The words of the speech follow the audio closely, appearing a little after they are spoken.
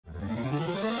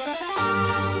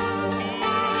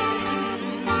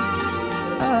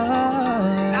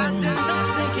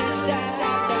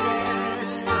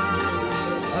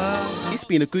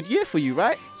been a good year for you,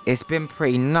 right? It's been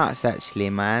pretty nuts, actually,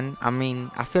 man. I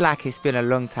mean, I feel like it's been a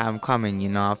long time coming, you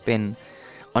know. I've been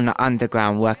on the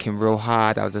underground working real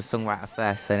hard. I was a songwriter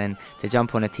first, and then to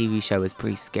jump on a TV show was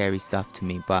pretty scary stuff to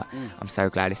me, but I'm so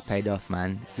glad it's paid off,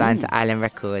 man. Signed to Island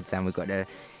Records, and we've got the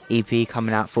EP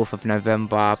coming out 4th of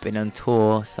November, been on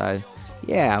tour, so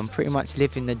yeah, I'm pretty much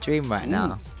living the dream right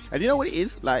now. And you know what it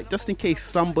is? Like, just in case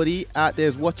somebody out there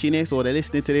is watching this or they're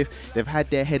listening to this, they've had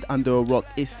their head under a rock,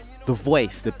 it's The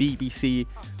Voice, the BBC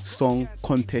song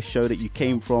contest show that you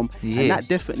came from, and that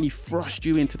definitely thrust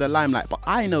you into the limelight. But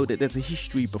I know that there's a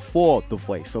history before The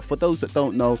Voice, so for those that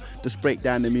don't know, just break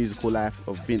down the musical life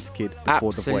of Vince Kid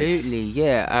before The Voice. Absolutely,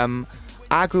 yeah.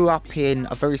 I grew up in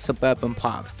a very suburban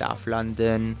part of South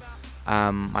London.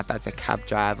 My dad's a cab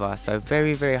driver, so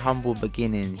very, very humble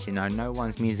beginnings, you know. No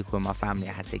one's musical in my family.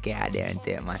 I had to get out there and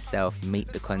do it myself, meet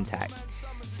the contacts.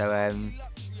 So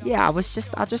yeah,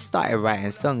 I just started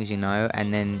writing songs, you know,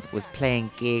 and then was playing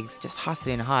gigs, just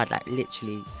hustling hard, like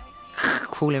literally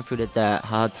crawling through the dirt,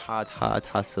 hard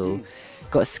hustle.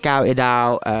 Got scouted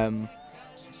out, and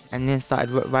then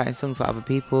started writing songs for other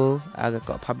people. I got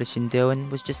a publishing deal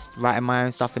and was just writing my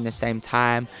own stuff in the same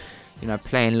time, you know,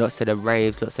 playing lots of the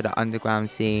raves, lots of the underground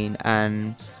scene,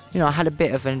 and you know, I had a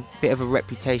bit of a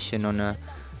reputation on a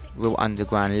real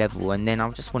underground level, and then I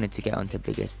just wanted to get onto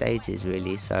bigger stages,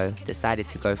 really, so decided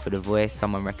to go for The Voice.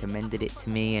 Someone recommended it to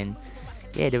me, and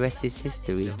yeah, the rest is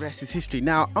history. The rest is history.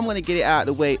 Now, I'm going to get it out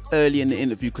of the way early in the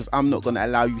interview because I'm not going to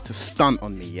allow you to stunt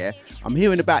on me, yeah? I'm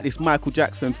hearing about this Micheal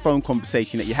Jackson phone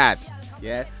conversation that you had,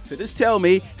 yeah? So just tell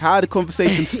me how the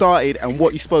conversation started and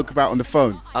what you spoke about on the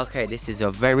phone. Okay, this is a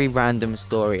very random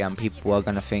story, and people are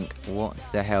going to think, what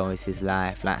the hell is his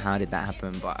life? Like, how did that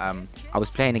happen? But I was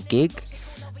playing a gig,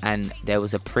 and there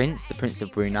was a prince, the Prince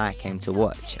of Brunei, came to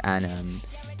watch, and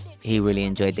he really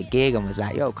enjoyed the gig and was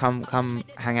like, yo, come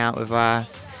hang out with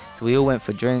us. So we all went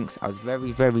for drinks. I was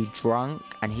very, very drunk,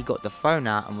 and he got the phone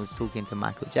out and was talking to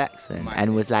Micheal Jackson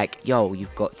and was like, yo,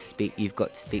 you've got to speak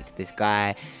to this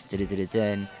guy.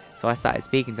 So I started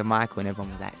speaking to Micheal, and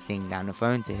everyone was like singing down the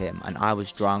phone to him, and I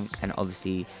was drunk and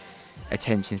obviously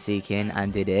attention seeking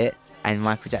and did it, and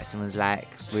Micheal Jackson was like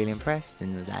really impressed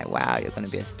and was like, wow, you're gonna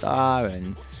be a star,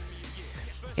 and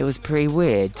it was pretty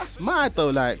weird. That's mad though,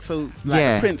 like, so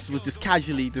like the Prince was just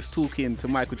casually just talking to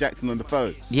Micheal Jackson on the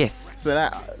phone. Yes. So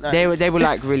that they were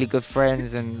like really good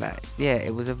friends, and like, yeah,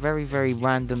 it was a very, very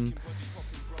random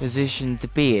position to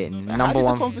be in. Like, how did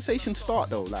the conversation start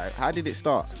though? Like, how did it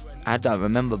start? I don't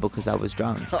remember because I was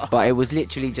drunk. But it was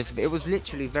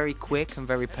literally very quick and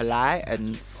very polite,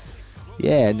 and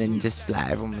yeah, and then just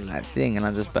like everyone was like sing, and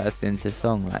I just burst into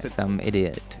song like some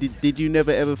idiot. Did you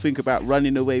never ever think about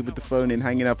running away with the phone and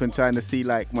hanging up and trying to see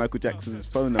like Micheal Jackson's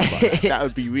phone number? That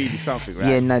would be really something, right?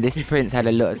 Yeah, no, this Prince had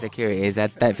a lot of securities. I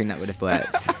don't think that would have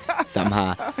worked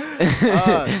somehow.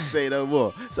 Say no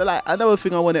more. So like, another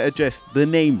thing I want to address, the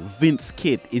name Vince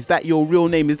Kid. Is that your real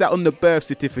name? Is that on the birth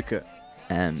certificate?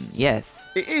 Yes.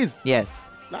 It is? Yes.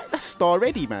 Like, that's star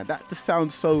ready, man. That just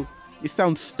sounds so, it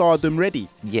sounds stardom ready.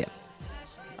 Yeah.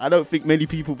 I don't think many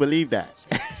people believe that.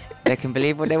 They can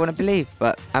believe what they want to believe,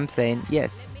 but I'm saying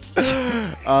yes.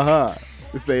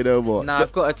 Say no more. No,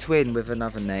 I've got a twin with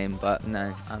another name, but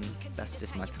no, that's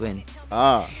just my twin.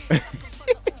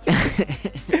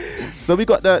 So we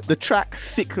got the track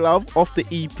Sick Love off the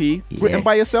EP, written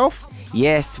by yourself?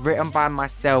 Yes, written by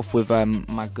myself with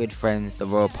my good friends, the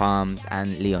Royal Palms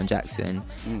and Leon Jackson.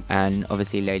 And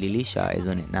obviously Lady Leisha is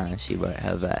on it now. She wrote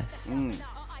her verse.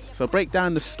 So break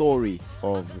down the story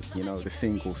of, you know, the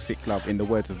single Sick Love in the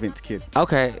words of Vince Kid.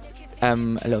 Okay. A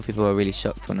lot of people are really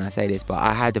shocked when I say this, but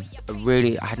I had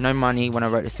no money when I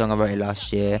wrote the song. I wrote it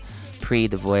last year, pre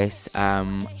The Voice,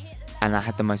 and I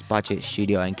had the most budget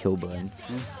studio in Kilburn.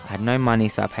 I had no money,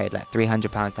 so I paid like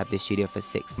 £300 to have this studio for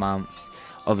 6 months.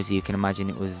 Obviously, you can imagine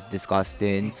it was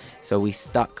disgusting. So we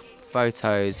stuck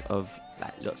photos of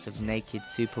like lots of naked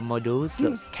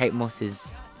supermodels. Kate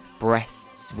Moss's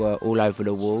breasts were all over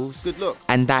the walls. Good look.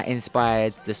 And that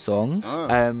inspired the song.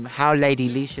 How Lady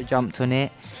Leisha jumped on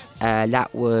it.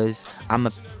 I'm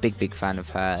a big fan of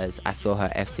hers. I saw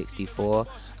her F64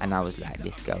 and I was like,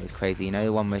 this girl is crazy. You know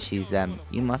the one where she's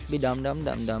you must be dumb.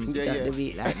 Like,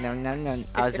 no.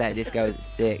 I was like, this girl is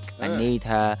sick. I need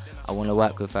her. I want to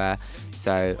work with her.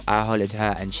 So I hollered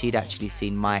her, and she'd actually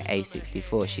seen my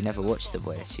A64. She never watched The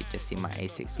Voice. She'd just seen my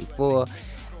A64.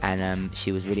 And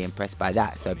she was really impressed by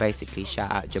that. So basically,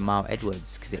 shout out Jamal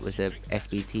Edwards, because it was a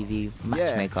SBTV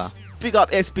matchmaker. Big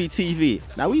up SBTV.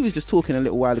 Now, we was just talking a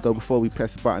little while ago before we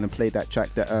pressed the button and played that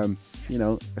track that you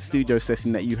know, a studio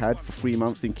session that you had for 3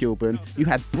 months in Kilburn. You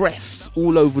had breasts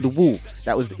all over the wall.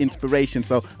 That was the inspiration.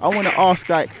 So I want to ask,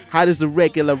 like, how does a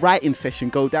regular writing session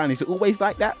go down? Is it always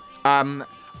like that?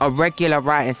 A regular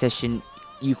writing session,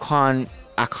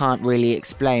 I can't really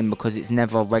explain because it's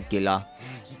never regular,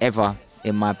 ever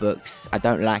in my books. I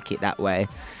don't like it that way.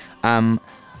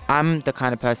 I'm the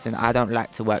kind of person, I don't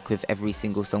like to work with every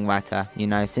single songwriter. You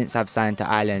know, since I've signed to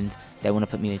Island, they want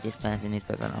to put me with this person, this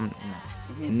person.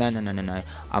 No.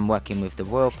 I'm working with the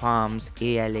Royal Palms,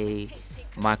 ELE,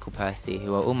 Michael Percy,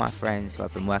 who are all my friends who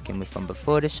I've been working with from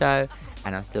before the show,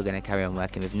 and I'm still going to carry on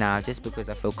working with now just because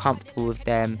I feel comfortable with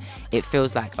them. It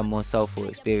feels like a more soulful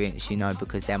experience, you know,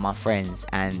 because they're my friends.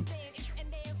 And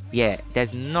yeah,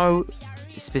 there's no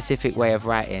specific way of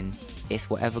writing. It's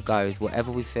whatever goes,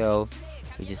 whatever we feel,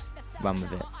 we just run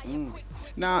with it.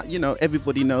 Now, you know,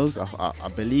 everybody knows, I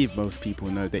believe most people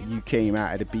know, that you came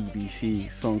out of the BBC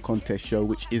Song Contest show,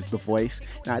 which is The Voice.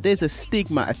 Now, there's a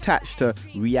stigma attached to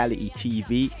reality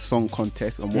TV, song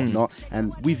contests and whatnot.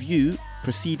 And with you,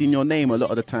 preceding your name a lot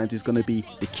of the times is going to be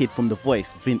the kid from The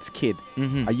Voice, Vince Kid.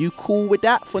 Are you cool with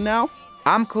that for now?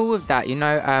 I'm cool with that. You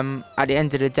know, at the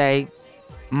end of the day,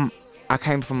 I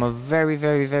came from a very,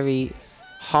 very, very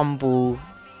humble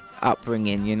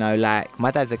upbringing, you know, like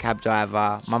my dad's a cab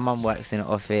driver, my mum works in an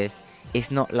office. It's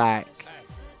not like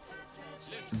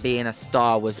being a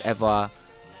star was ever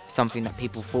something that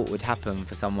people thought would happen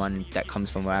for someone that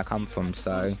comes from where I come from.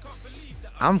 So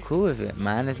I'm cool with it,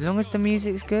 man. As long as the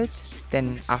music's good,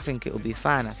 then I think it will be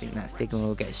fine. I think that stigma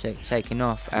will get shaken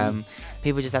off.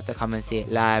 People just have to come and see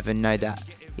it live and know that,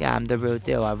 yeah, I'm the real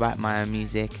deal. I write my own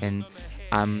music and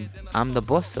I'm the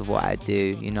boss of what I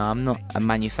do. You know, I'm not a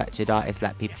manufactured artist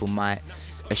like people might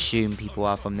assume people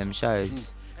are from them shows.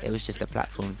 It was just a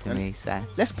platform to me. So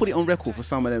let's put it on record for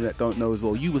some of them that don't know as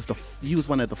well. You was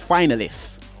one of the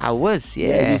finalists. I was,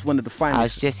 yeah. You was one of the finalists. I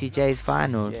was Jessie J's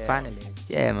finalist.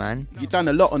 Yeah, man. You done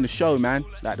a lot on the show, man.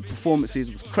 Like the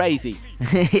performances was crazy.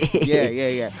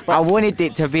 yeah. But I wanted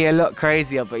it to be a lot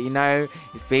crazier, but you know,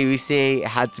 it's BBC. It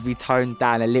had to be toned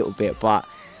down a little bit, but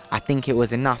I think it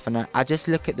was enough. And I just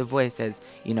look at The Voice as,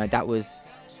 you know, that was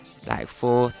like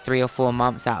 3 or 4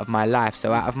 months out of my life.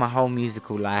 So out of my whole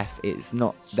musical life, it's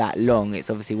not that long. It's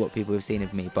obviously what people have seen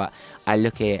of me, but I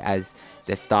look at it as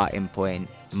the starting point,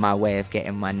 my way of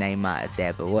getting my name out of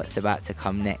there. But what's about to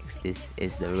come next is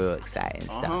the real exciting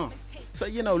stuff. So,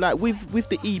 you know, like with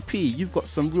the EP, you've got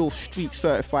some real street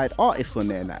certified artists on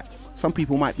there now. Some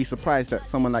people might be surprised that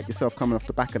someone like yourself coming off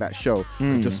the back of that show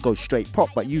could just go straight pop,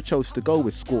 but you chose to go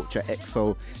with Scorcher,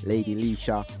 EXO, Lady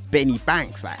Leisha, Benny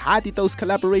Banks. Like, how did those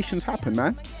collaborations happen,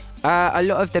 man? A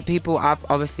lot of the people,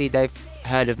 obviously, they've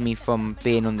heard of me from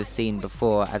being on the scene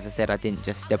before. As I said, I didn't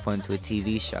just step onto a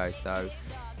TV show, so,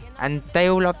 and they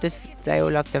all love this. They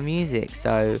all love the music,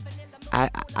 so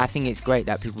I think it's great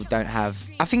that people don't have.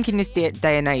 I think in this day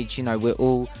and age, you know, we're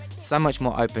all so much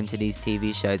more open to these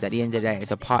TV shows. At the end of the day,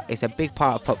 it's a big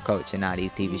part of pop culture now,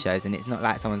 these TV shows, and it's not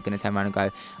like someone's going to turn around and go,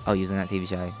 oh, you was on that TV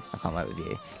show, I can't work with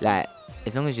you. Like,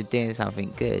 as long as you're doing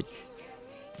something good,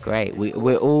 great. We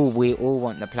all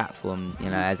want the platform, you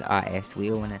know, as artists. We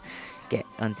all want to get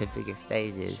onto bigger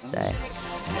stages, so. Hey,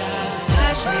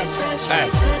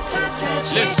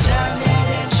 listen.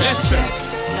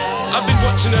 I've been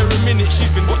watching her a minute,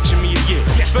 she's been watching me a year.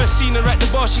 First seen her at the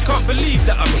bar, she can't believe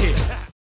that I'm here.